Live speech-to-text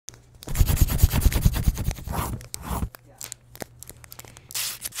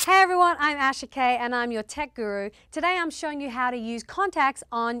Hey everyone, I'm Asha K and I'm your tech guru. Today I'm showing you how to use contacts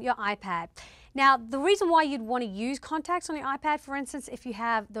on your iPad. Now, the reason why you'd want to use contacts on your iPad, for instance, if you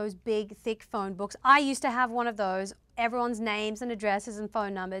have those big, thick phone books, I used to have one of those, everyone's names and addresses and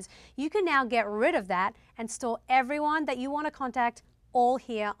phone numbers. You can now get rid of that and store everyone that you want to contact all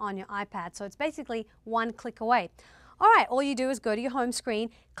here on your iPad. So it's basically one click away. All right, all you do is go to your home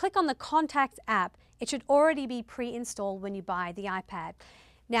screen, click on the Contacts app. It should already be pre-installed when you buy the iPad.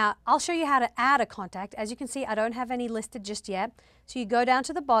 Now, I'll show you how to add a contact. As you can see, I don't have any listed just yet. So you go down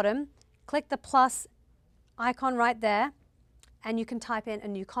to the bottom, click the plus icon right there, and you can type in a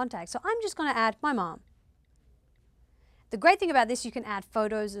new contact. So I'm just going to add my mom. The great thing about this, you can add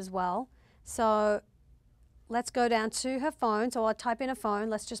photos as well. So let's go down to her phone. So I'll type in a phone.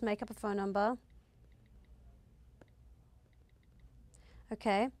 Let's just make up a phone number.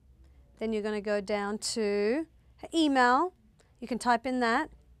 Okay. Then you're going to go down to her email. You can type in that.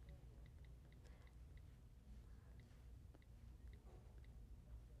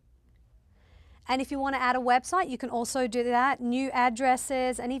 And if you want to add a website, you can also do that, new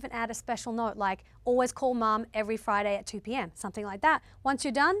addresses, and even add a special note like always call mom every Friday at 2 p.m., something like that. Once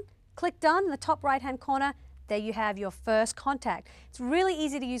you're done, click done in the top right-hand corner. There you have your first contact. It's really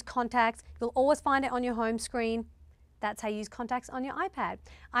easy to use contacts. You'll always find it on your home screen. That's how you use contacts on your iPad.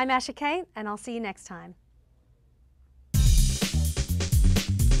 I'm Asha K, and I'll see you next time.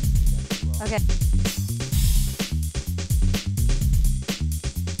 Okay.